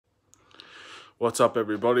What's up,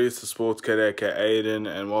 everybody? It's the Sports Kid aka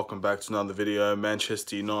Aiden, and welcome back to another video.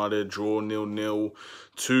 Manchester United draw 0-0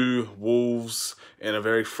 to Wolves in a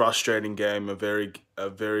very frustrating game, a very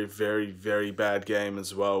bad game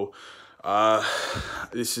as well.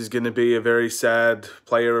 This is going to be a very sad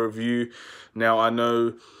player review. Now, I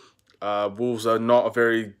know Wolves are not a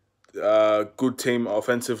very good team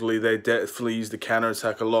offensively. They definitely use the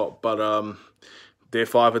counter-attack a lot, but their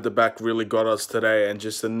five at the back really got us today, and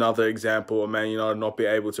just another example of Man United not be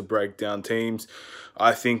able to break down teams.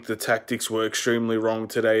 I think the tactics were extremely wrong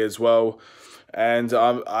today as well, and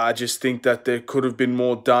I just think that there could have been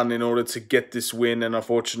more done in order to get this win, and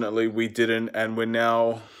unfortunately we didn't, and we're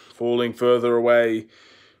now falling further away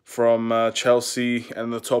from Chelsea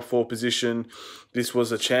and the top four position. This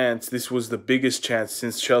was a chance. This was the biggest chance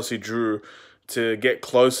since Chelsea drew to get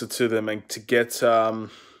closer to them and to get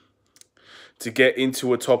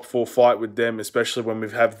into a top four fight with them, especially when we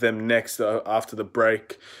have them next after the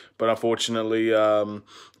break. But unfortunately,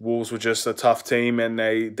 Wolves were just a tough team, and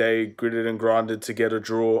they gritted and grinded to get a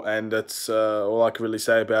draw, and that's all I can really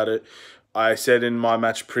say about it. I said in my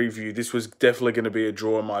match preview, this was definitely going to be a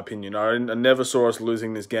draw in my opinion. I never saw us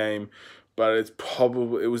losing this game, but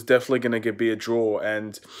it was definitely going to be a draw.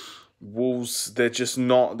 And Wolves, they're just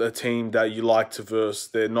not a team that you like to verse.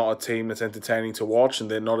 They're not a team that's entertaining to watch, and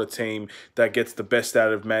they're not a team that gets the best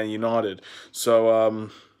out of Man United. So,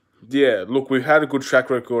 yeah, look, we've had a good track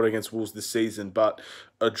record against Wolves this season, but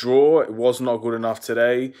a draw was not good enough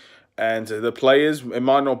today. And the players, it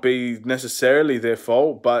might not be necessarily their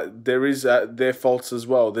fault, but there is their faults as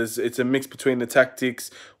well. It's a mix between the tactics,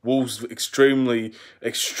 Wolves extremely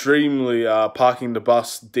parking the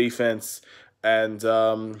bus defense, and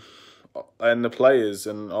the players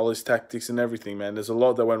and all his tactics and everything, man. There's a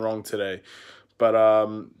lot that went wrong today. But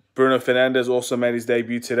Bruno Fernandes also made his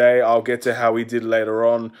debut today. I'll get to how he did later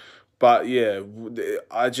on. But yeah,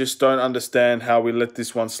 I just don't understand how we let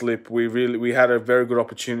this one slip. We had a very good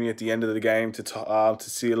opportunity at the end of the game to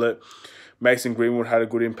seal it. Mason Greenwood had a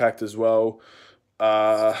good impact as well.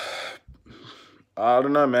 I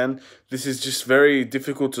don't know, man. This is just very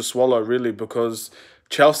difficult to swallow, really, because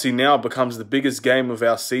Chelsea now becomes the biggest game of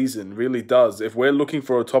our season, really does. If we're looking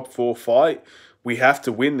for a top four fight, we have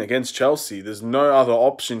to win against Chelsea. There's no other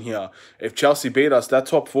option here. If Chelsea beat us, that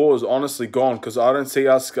top four is honestly gone, because I don't see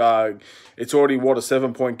us, it's already, what, a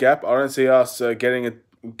 7-point gap? I don't see us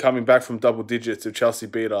coming back from double digits if Chelsea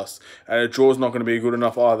beat us. And a draw is not going to be good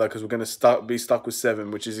enough either, because we're going to be stuck with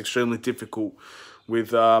 7, which is extremely difficult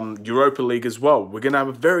with Europa League as well. We're going to have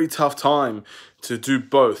a very tough time to do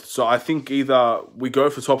both. So I think either we go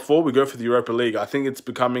for top 4, we go for the Europa League. I think it's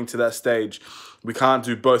becoming to that stage. We can't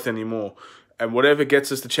do both anymore. And whatever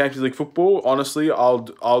gets us to Champions League football, honestly,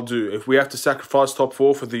 I'll do. If we have to sacrifice top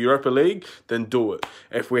 4 for the Europa League, then do it.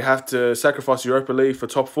 If we have to sacrifice Europa League for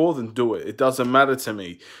top 4, then do it. It doesn't matter to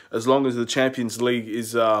me, as long as the Champions League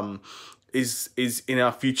is in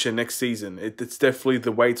our future next season. It's definitely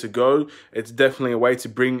the way to go. It's definitely a way to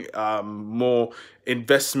bring more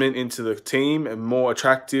investment into the team and more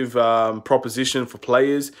attractive proposition for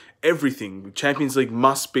players. Everything. Champions League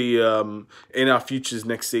must be in our futures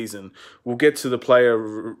next season. We'll get to the player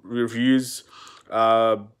reviews,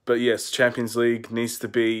 but yes, Champions League needs to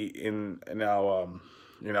be in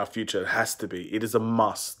our future. It has to be. It is a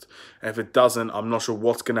must. And if it doesn't, I'm not sure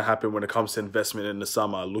what's going to happen when it comes to investment in the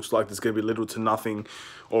summer. It looks like there's going to be little to nothing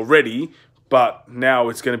already, but now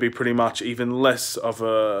it's going to be pretty much even less of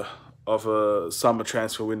a summer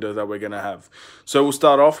transfer window that we're going to have. So we'll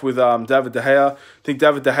start off with David De Gea. I think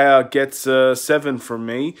David De Gea gets 7 from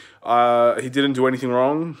me. He didn't do anything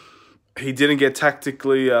wrong. He didn't get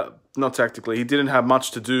not tactically, he didn't have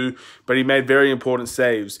much to do, but he made very important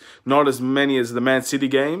saves. Not as many as the Man City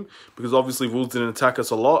game, because obviously Wolves didn't attack us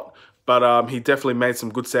a lot, but he definitely made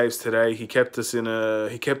some good saves today. He kept us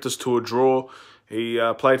to a draw. He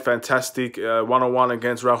played fantastic, one-on-one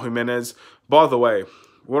against Raul Jimenez. By the way,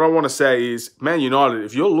 what I want to say is, Man United,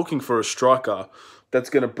 if you're looking for a striker that's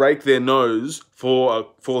going to break their nose for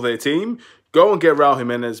their team, go and get Raul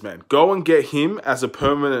Jimenez, man. Go and get him as a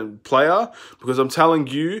permanent player, because I'm telling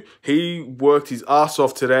you, he worked his ass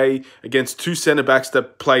off today against 2 centre-backs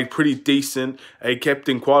that played pretty decent. He kept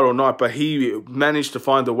in quiet all night, but he managed to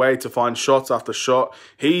find a way to find shots after shot.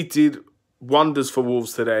 He did wonders for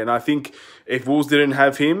Wolves today, and I think if Wolves didn't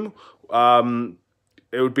have him,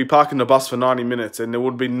 it would be parking the bus for 90 minutes and there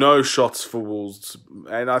would be no shots for Wolves.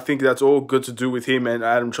 And I think that's all good to do with him and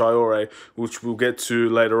Adam Traore, which we'll get to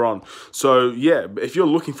later on. So, yeah, if you're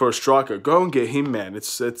looking for a striker, go and get him, man.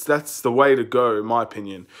 That's the way to go, in my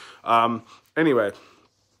opinion. Anyway,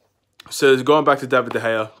 So going back to David De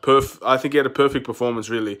Gea, I think he had a perfect performance.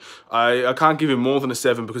 Really, I can't give him more than a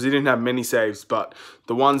 7 because he didn't have many saves, but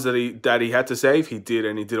the ones that he had to save, he did,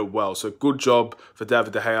 and he did it well. So good job for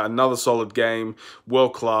David De Gea. Another solid game,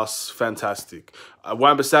 world class, fantastic.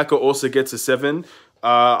 Wan-Bissaka also gets a 7.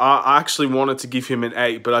 I actually wanted to give him an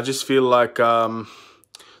 8, but I just feel like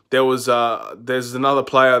there's another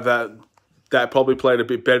player that probably played a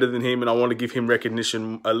bit better than him, and I want to give him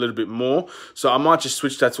recognition a little bit more. So I might just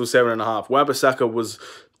switch that to a 7.5. Wan-Bissaka was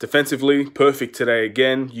defensively perfect today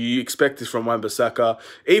again. You expect this from Wan-Bissaka.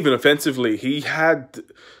 Even offensively, he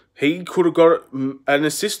could have got an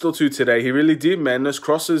assist or two today. He really did, man. Those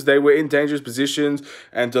crosses, they were in dangerous positions,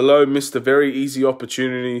 and Dalot missed a very easy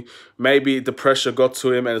opportunity. Maybe the pressure got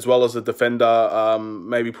to him, and as well as the defender,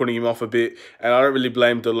 maybe putting him off a bit. And I don't really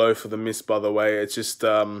blame Dalot for the miss, by the way. It's just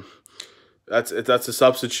that's a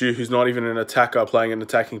substitute who's not even an attacker playing an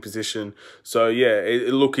attacking position. So yeah,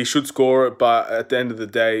 look, he should score it, but at the end of the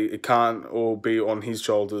day, it can't all be on his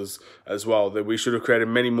shoulders as well. That we should have created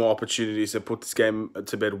many more opportunities to put this game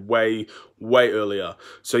to bed way earlier.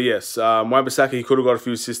 So yes, Wan-Bissaka, he could have got a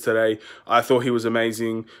few assists today. I thought he was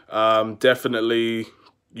amazing. Definitely,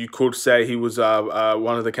 you could say he was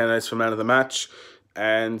one of the candidates for man of the match,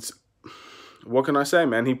 and what can I say,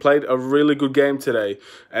 man? He played a really good game today,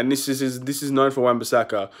 and this is known for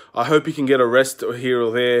Wan-Bissaka. I hope he can get a rest here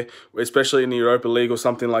or there, especially in the Europa League or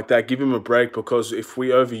something like that. Give him a break, because if we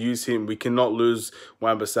overuse him, we cannot lose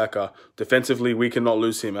Wan-Bissaka. Defensively, we cannot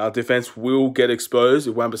lose him. Our defense will get exposed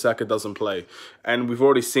if Wan-Bissaka doesn't play, and we've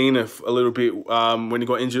already seen a little bit when he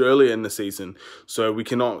got injured earlier in the season. So we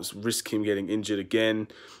cannot risk him getting injured again.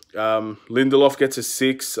 Lindelof gets a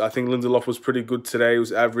 6. I think Lindelof was pretty good today. He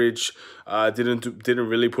was average. Didn't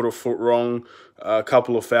really put a foot wrong. A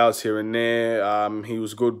couple of fouls here and there. He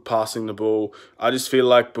was good passing the ball. I just feel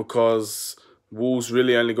like because Wolves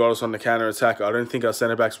really only got us on the counter attack, I don't think our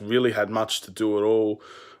centre backs really had much to do at all.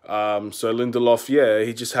 So Lindelof, yeah,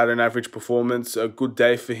 he just had an average performance. A good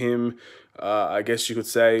day for him, I guess you could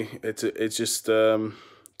say. It's just.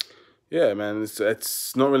 Yeah, man,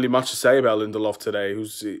 it's not really much to say about Lindelof today.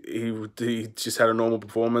 He just had a normal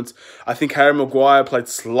performance. I think Harry Maguire played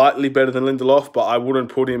slightly better than Lindelof, but I wouldn't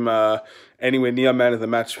put him anywhere near man of the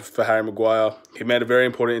match for Harry Maguire. He made a very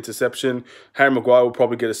important interception. Harry Maguire will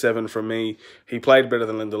probably get a 7 from me. He played better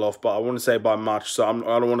than Lindelof, but I wouldn't say by much. So I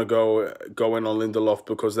don't want to go in on Lindelof,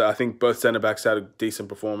 because I think both centre backs had a decent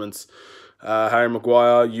performance. Harry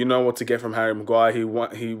Maguire, you know what to get from Harry Maguire.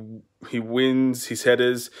 He wins his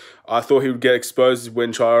headers. I thought he would get exposed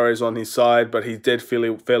when Traore is on his side, but he did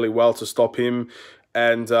fairly well to stop him.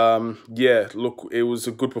 And yeah, look, it was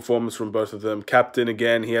a good performance from both of them. Captain,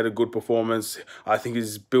 again, he had a good performance. I think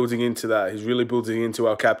he's building into that. He's really building into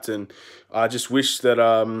our captain. I just wish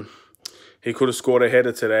that he could have scored a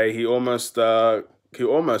header today. He almost got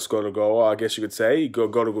a goal, I guess you could say. He got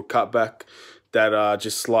a good cutback that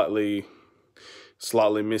just slightly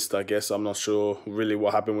missed, I guess. I'm not sure really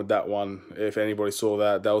what happened with that one. If anybody saw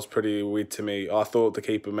that, that was pretty weird to me. I thought the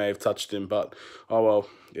keeper may have touched him, but oh well,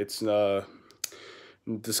 it's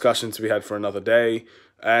discussion to be had for another day.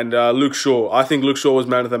 And Luke Shaw, I think Luke Shaw was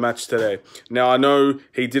man of the match today. Now, I know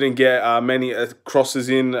he didn't get many crosses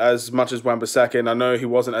in as much as Wan-Bissaka, and I know he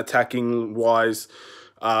wasn't attacking-wise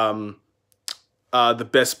the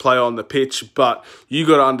best player on the pitch, but you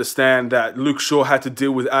got to understand that Luke Shaw had to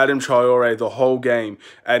deal with Adam Traore the whole game.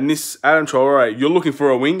 And this Adam Traore, you're looking for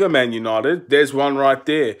a winger, Man United. There's one right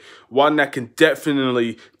there. One that can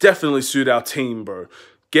definitely suit our team, bro.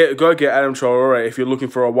 Go get Adam Traore if you're looking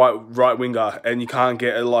for a right winger and you can't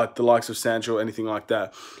get like the likes of Sancho or anything like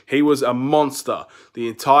that. He was a monster. The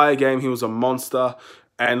entire game, he was a monster.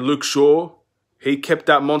 And Luke Shaw, he kept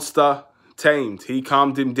that monster tamed. He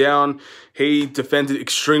calmed him down. He defended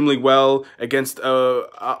extremely well against,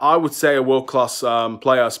 I would say, a world-class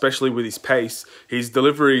player, especially with his pace. His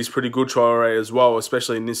delivery is pretty good, Traore, as well,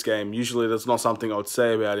 especially in this game. Usually that's not something I would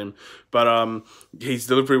say about him, but his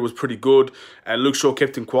delivery was pretty good, and Luke Shaw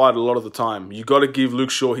kept him quiet a lot of the time. You got to give Luke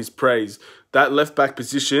Shaw his praise. That left-back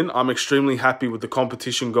position, I'm extremely happy with the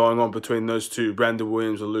competition going on between those two, Brandon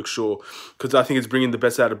Williams and Luke Shaw, because I think it's bringing the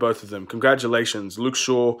best out of both of them. Congratulations. Luke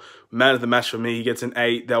Shaw, man of the match for me. He gets an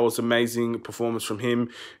 8. That was amazing performance from him.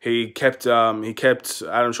 He kept Adam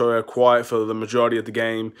Traore quiet for the majority of the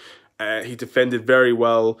game. He defended very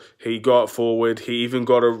well. He got forward. He even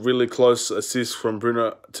got a really close assist from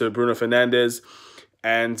Bruno Fernandes.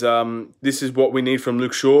 And this is what we need from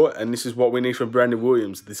Luke Shaw, and this is what we need from Brandon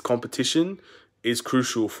Williams. This competition is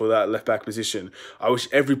crucial for that left back position. I wish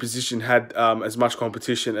every position had as much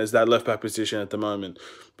competition as that left back position at the moment,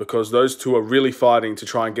 because those two are really fighting to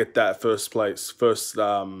try and get that first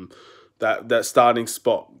that starting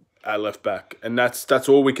spot at left back, and that's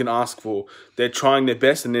all we can ask for. They're trying their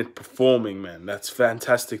best and they're performing, man. That's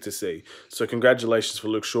fantastic to see. So congratulations for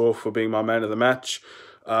Luke Shaw for being my man of the match.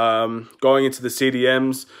 Going into the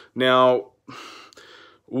CDMs now.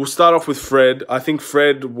 We'll start off with Fred. I think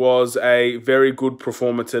Fred was a very good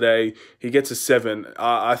performer today. He gets a 7.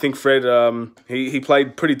 I think Fred, he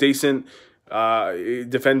played pretty decent. He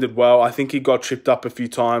defended well. I think he got tripped up a few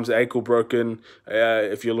times, ankle broken.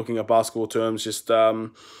 If you're looking at basketball terms, just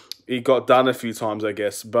he got done a few times, I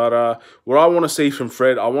guess. But what I want to see from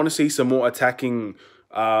Fred, I want to see some more attacking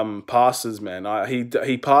passes, man.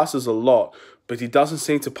 He passes a lot, but he doesn't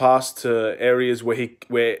seem to pass to areas where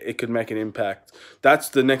it could make an impact. That's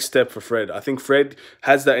the next step for Fred. I think Fred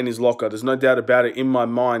has that in his locker. There's no doubt about it in my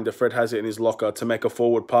mind that Fred has it in his locker to make a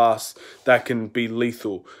forward pass that can be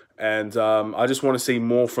lethal. And I just want to see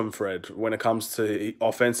more from Fred when it comes to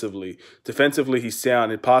offensively. Defensively, he's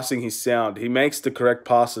sound. In passing, he's sound. He makes the correct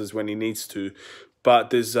passes when he needs to.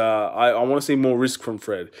 But there's I want to see more risk from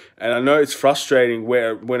Fred. And I know it's frustrating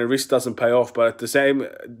when a risk doesn't pay off, but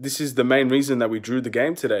this is the main reason that we drew the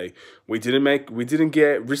game today. We didn't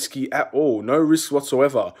get risky at all. No risk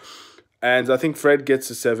whatsoever. And I think Fred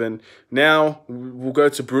gets a 7. Now we'll go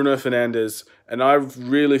to Bruno Fernandes. And I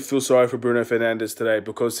really feel sorry for Bruno Fernandes today,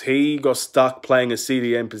 because he got stuck playing a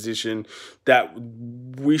CDM position that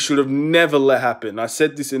we should have never let happen. I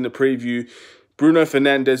said this in the preview. Bruno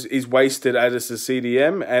Fernandes is wasted as a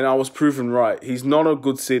CDM, and I was proven right. He's not a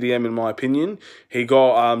good CDM in my opinion. He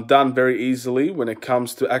got done very easily when it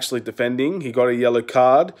comes to actually defending. He got a yellow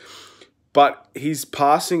card, but his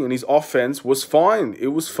passing and his offense was fine. It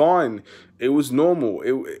was fine. It was normal.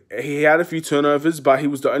 He had a few turnovers, but he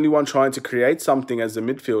was the only one trying to create something as a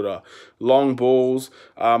midfielder. Long balls,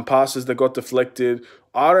 passes that got deflected.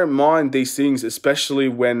 I don't mind these things, especially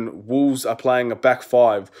when Wolves are playing a back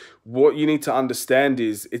 5. What you need to understand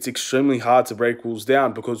is it's extremely hard to break Wolves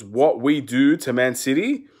down, because what we do to Man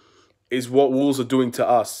City is what Wolves are doing to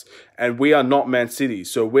us. And we are not Man City.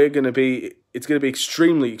 So it's going to be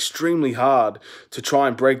extremely, extremely hard to try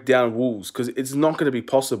and break down Wolves, because it's not going to be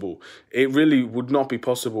possible. It really would not be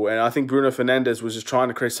possible. And I think Bruno Fernandes was just trying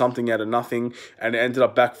to create something out of nothing, and it ended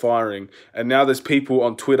up backfiring. And now there's people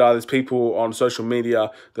on Twitter, there's people on social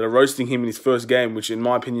media that are roasting him in his first game, which in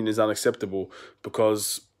my opinion is unacceptable,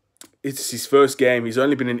 because it's his first game. He's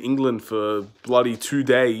only been in England for bloody 2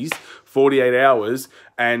 days, 48 hours,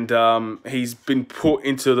 and he's been put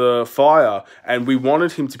into the fire, and we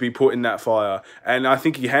wanted him to be put in that fire. And I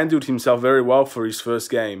think he handled himself very well for his first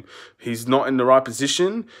game. He's not in the right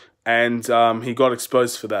position, and he got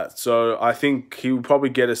exposed for that. So I think he will probably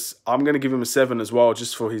get I'm going to give him a 7 as well,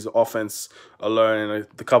 just for his offense alone, and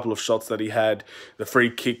the couple of shots that he had. The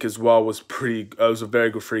free kick as well was it was a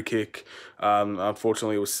very good free kick.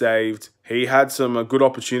 Unfortunately, it was saved. He had some good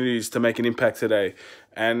opportunities to make an impact today,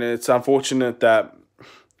 and it's unfortunate that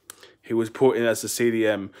he was put in as a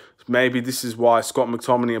CDM. Maybe this is why Scott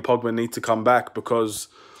McTominay and Pogba need to come back, because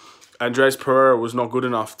Andreas Pereira was not good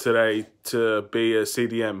enough today to be a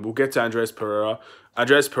CDM. We'll get to Andreas Pereira.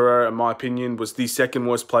 Andreas Pereira, in my opinion, was the second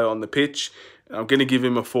worst player on the pitch. And I'm going to give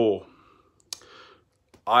him a 4.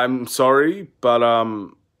 I'm sorry, but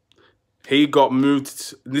he got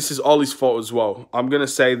moved. This is Ollie's fault as well. I'm going to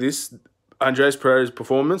say this. Andreas Pereira's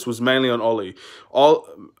performance was mainly on Ollie.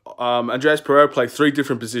 Andreas Pereira played 3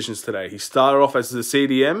 different positions today. He started off as the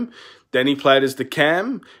CDM, then he played as the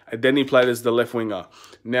cam, and then he played as the left winger.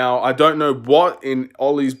 Now, I don't know what in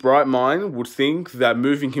Ollie's bright mind would think that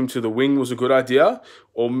moving him to the wing was a good idea,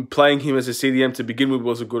 or playing him as a CDM to begin with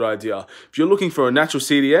was a good idea. If you're looking for a natural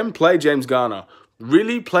CDM, play James Garner.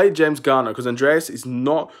 Really play James Garner, because Andreas is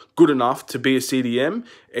not good enough to be a CDM.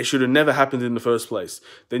 It should have never happened in the first place.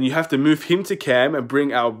 Then you have to move him to cam and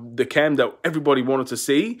bring out the cam that everybody wanted to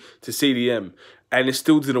see to CDM. And it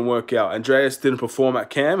still didn't work out. Andreas didn't perform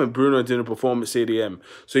at cam, and Bruno didn't perform at CDM.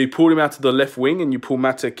 So you pulled him out to the left wing and you pull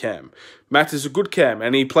Matt at cam. Matt is a good cam,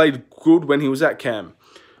 and he played good when he was at cam.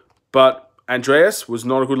 But Andreas was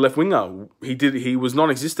not a good left winger. He was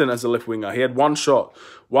non-existent as a left winger. He had one shot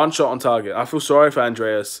on target. I feel sorry for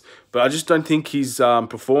Andreas, but I just don't think he's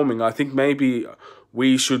performing. I think maybe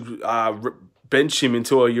we should bench him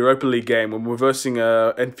into a Europa League game when we're versing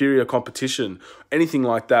an inferior competition. anything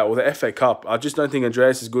like that, or the FA Cup. I just don't think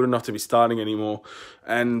Andreas is good enough to be starting anymore.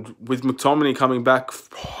 And with McTominay coming back,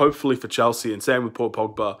 hopefully for Chelsea, and same with Paul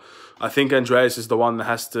Pogba, I think Andreas is the one that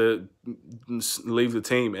has to leave the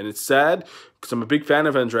team. And it's sad because I'm a big fan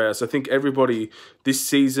of Andreas. I think everybody this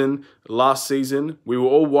season, last season, we were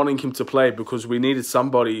all wanting him to play because we needed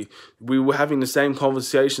somebody. We were having the same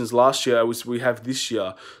conversations last year as we have this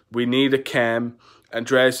year. We need a cam.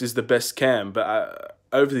 Andreas is the best cam. But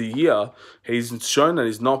over the year, he's shown that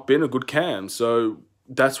he's not been a good cam. So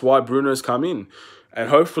that's why Bruno's come in. And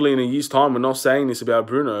hopefully in a year's time, we're not saying this about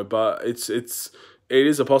Bruno, but it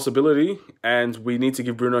is a possibility, and we need to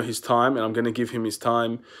give Bruno his time, and I'm going to give him his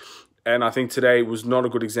time. And I think today was not a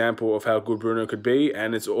good example of how good Bruno could be,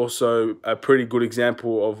 and it's also a pretty good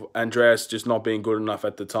example of Andreas just not being good enough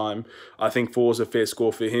at the time. I think 4 is a fair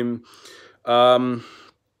score for him.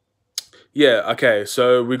 Yeah, okay,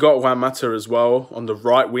 so we got Juan Mata as well on the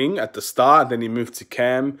right wing at the start, then he moved to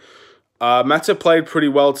Cam. Mata played pretty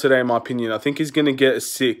well today, in my opinion. I think he's going to get a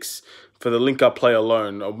 6 for the link-up play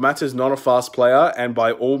alone. Mata's not a fast player, and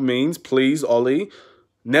by all means, please, Ollie,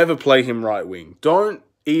 never play him right wing. Don't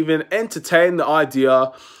even entertain the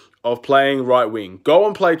idea of playing right wing. Go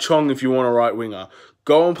and play Chong if you want a right winger.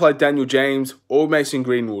 Go and play Daniel James or Mason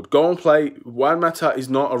Greenwood. Go and play... Juan Mata is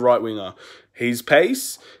not a right winger. His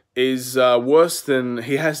pace is worse than...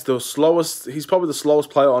 He has the slowest... He's probably the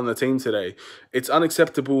slowest player on the team today. It's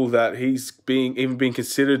unacceptable that he's even being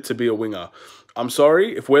considered to be a winger. I'm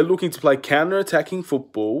sorry, if we're looking to play counter-attacking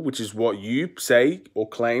football, which is what you say or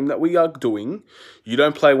claim that we are doing, you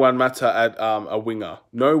don't play Juan Mata at a winger.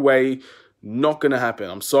 No way, not going to happen.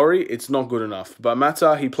 I'm sorry, it's not good enough. But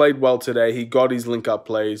Mata, he played well today. He got his link-up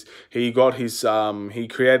plays. He got his, he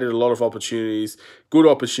created a lot of opportunities, good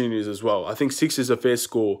opportunities as well. I think 6 is a fair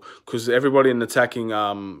score because everybody in attacking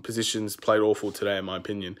positions played awful today, in my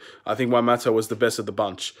opinion. I think Juan Mata was the best of the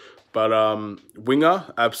bunch. But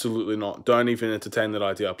winger, absolutely not. Don't even entertain that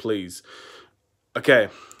idea, please. Okay,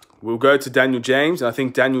 we'll go to Daniel James. And I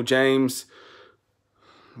think Daniel James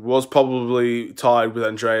was probably tied with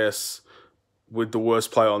Andreas with the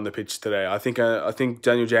worst player on the pitch today. I think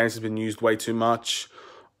Daniel James has been used way too much.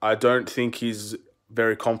 I don't think he's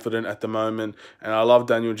very confident at the moment. And I love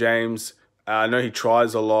Daniel James. I know he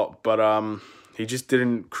tries a lot, but he just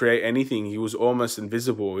didn't create anything. He was almost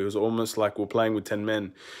invisible. He was almost like we're playing with 10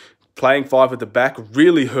 men. Playing 5 at the back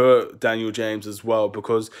really hurt Daniel James as well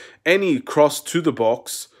because any cross to the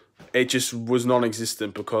box, it just was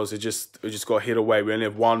non-existent because it just got hit away. We only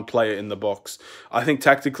have one player in the box. I think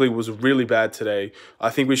tactically was really bad today.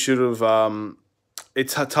 I think we should have.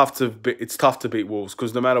 It's tough to beat Wolves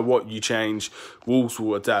because no matter what you change, Wolves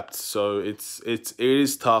will adapt. So it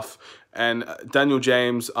is tough. And Daniel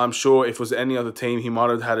James, I'm sure if it was any other team, he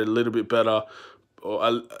might have had it a little bit better.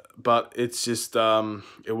 But it's just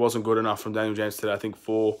it wasn't good enough from Daniel James today. I think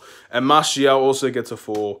 4, and Martial also gets a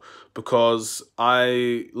 4 because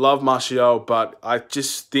I love Martial, but I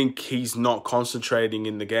just think he's not concentrating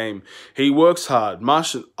in the game. He works hard.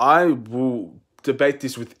 I will debate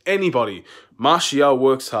this with anybody. Martial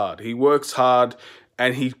works hard. He works hard.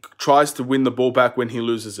 And he tries to win the ball back when he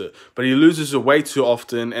loses it. But he loses it way too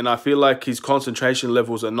often, and I feel like his concentration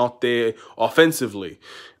levels are not there offensively.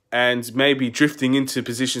 And maybe drifting into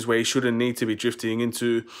positions where he shouldn't need to be drifting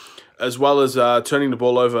into, as well as turning the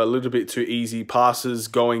ball over a little bit too easy, passes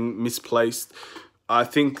going misplaced. I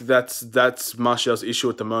think that's Martial's issue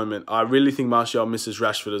at the moment. I really think Martial misses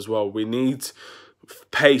Rashford as well. We need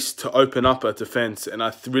pace to open up a defense, and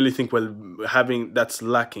I really think that's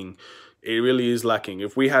lacking. It really is lacking.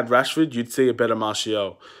 If we had Rashford, you'd see a better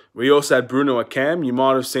Martial. We also had Bruno at Cam. You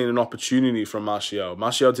might have seen an opportunity from Martial.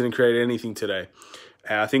 Martial didn't create anything today.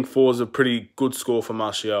 And I think 4 is a pretty good score for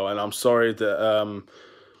Martial. And I'm sorry that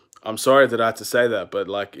I had to say that, but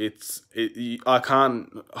like I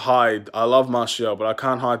can't hide. I love Martial, but I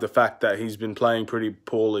can't hide the fact that he's been playing pretty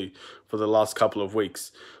poorly for the last couple of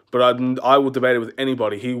weeks. But I will debate it with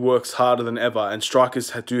anybody. He works harder than ever, and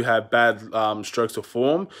strikers do have bad strokes of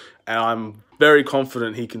form, and I'm very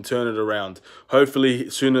confident he can turn it around. Hopefully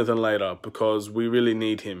sooner than later, because we really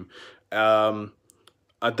need him. The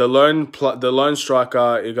lone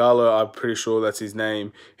striker, Igalo, I'm pretty sure that's his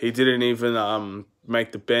name. He didn't even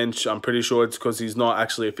make the bench. I'm pretty sure it's because he's not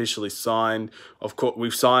actually officially signed. Of course,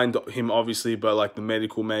 we've signed him, obviously, but like the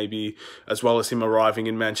medical maybe, as well as him arriving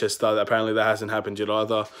in Manchester. Apparently that hasn't happened yet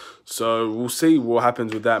either. So we'll see what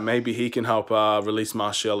happens with that. Maybe he can help release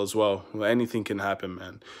Martial as well. Anything can happen,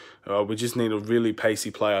 man. We just need a really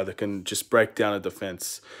pacey player that can just break down a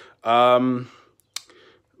defense.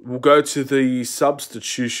 We'll go to the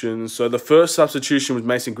substitutions. So the first substitution was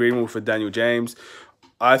Mason Greenwood for Daniel James.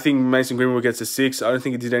 I think Mason Greenwood gets a 6. I don't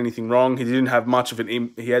think he did anything wrong. He didn't have much of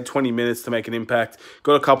he had 20 minutes to make an impact.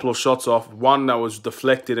 Got a couple of shots off. One that was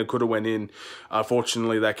deflected and could have went in.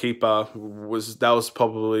 Unfortunately, that keeper was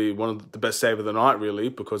probably one of the best save of the night, really,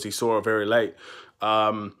 because he saw it very late.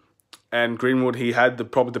 And Greenwood, he had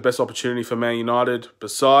probably the best opportunity for Man United.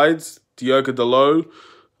 Besides Diogo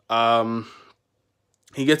Dalot,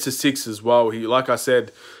 he gets a 6 as well. Like I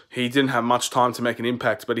said, he didn't have much time to make an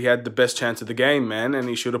impact, but he had the best chance of the game, man, and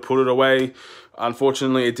he should have put it away.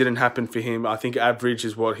 Unfortunately, it didn't happen for him. I think average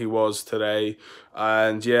is what he was today.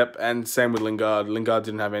 And, yep, and same with Lingard. Lingard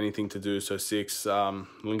didn't have anything to do, so 6.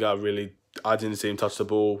 Lingard really, I didn't see him touch the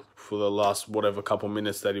ball for the last, whatever, couple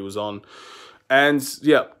minutes that he was on. And,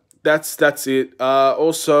 yeah, that's it.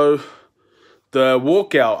 Also, the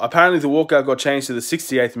walkout. Apparently, the walkout got changed to the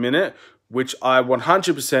 68th minute, which I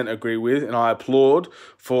 100% agree with, and I applaud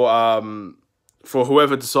for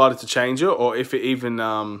whoever decided to change it, or if it even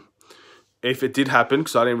if it did happen,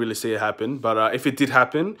 because I didn't really see it happen. But if it did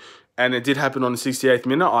happen, and it did happen on the 68th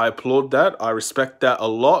minute, I applaud that. I respect that a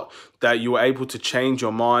lot, that you were able to change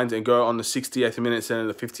your mind and go on the 68th minute instead of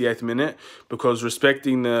the 58th minute, because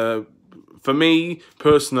respecting for me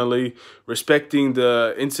personally, respecting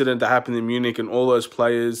the incident that happened in Munich and all those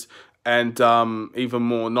players, and even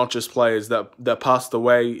more, not just players that passed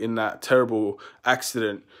away in that terrible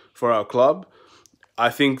accident for our club. I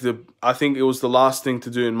think it was the last thing to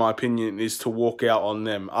do, in my opinion, is to walk out on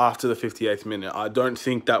them after the 58th minute. I don't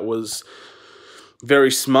think that was very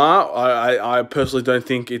smart. I personally don't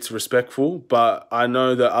think it's respectful, but I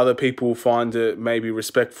know that other people find it maybe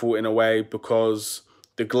respectful in a way, because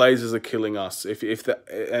the Glazers are killing us.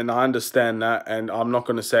 And I understand that, and I'm not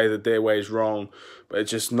going to say that their way is wrong, but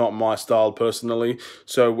it's just not my style personally.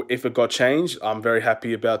 So if it got changed, I'm very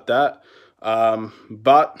happy about that.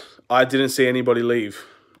 But I didn't see anybody leave,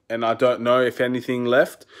 and I don't know if anything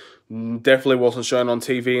left. Definitely wasn't shown on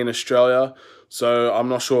TV in Australia, so I'm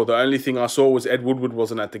not sure. The only thing I saw was Ed Woodward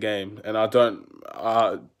wasn't at the game, and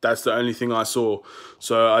that's the only thing I saw.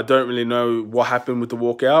 So I don't really know what happened with the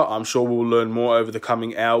walkout. I'm sure we'll learn more over the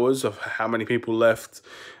coming hours of how many people left,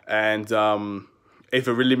 and if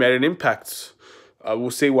it really made an impact.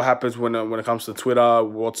 We'll see what happens when it comes to Twitter,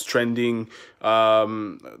 what's trending.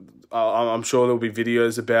 I'm sure there'll be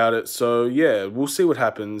videos about it. So, yeah, we'll see what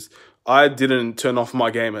happens. I didn't turn off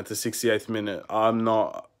my game at the 68th minute. I'm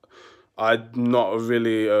not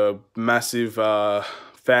really a massive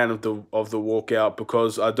fan of the walkout,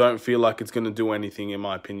 because I don't feel like it's going to do anything, in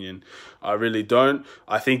my opinion. I really don't.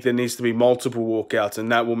 I think there needs to be multiple walkouts,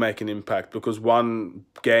 and that will make an impact, because one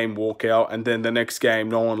game walkout and then the next game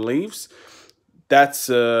no one leaves, that's,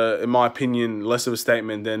 in my opinion, less of a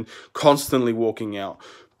statement than constantly walking out.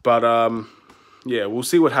 But, yeah, we'll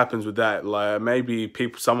see what happens with that. Like, maybe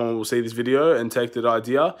someone will see this video and take that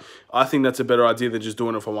idea. I think that's a better idea than just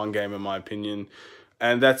doing it for one game, in my opinion.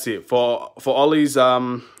 And that's it. For Ollie's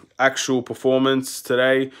actual performance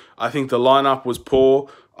today, I think the lineup was poor.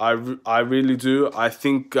 I really do. I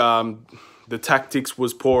think the tactics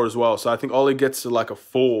was poor as well. So I think Ollie gets like a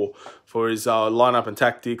 4 for his lineup and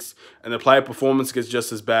tactics, and the player performance gets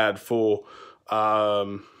just as bad for.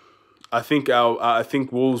 I think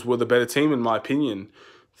Wolves were the better team, in my opinion.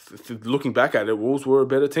 Looking back at it, Wolves were a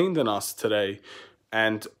better team than us today.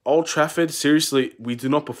 And Old Trafford, seriously, we do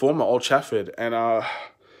not perform at Old Trafford. And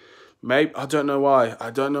maybe I don't know why.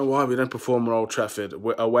 I don't know why we don't perform at Old Trafford.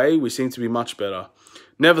 Away, we seem to be much better.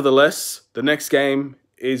 Nevertheless, the next game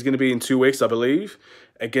is going to be in 2 weeks, I believe,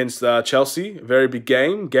 against Chelsea. A very big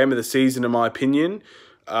game of the season, in my opinion.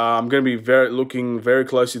 I'm going to be looking very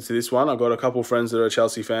closely to this one. I've got a couple of friends that are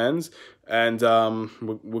Chelsea fans, and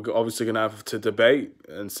we're obviously going to have to debate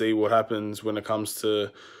and see what happens when it comes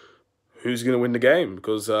to who's going to win the game,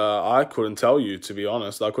 because I couldn't tell you, to be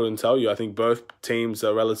honest. I couldn't tell you. I think both teams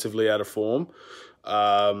are relatively out of form,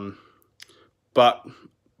 but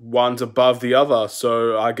one's above the other,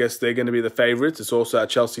 so I guess they're going to be the favourites. It's also at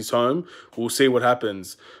Chelsea's home. We'll see what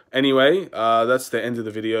happens. Anyway, that's the end of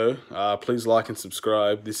the video. Please like and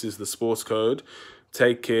subscribe. This is the Sports Code.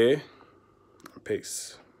 Take care.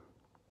 Peace.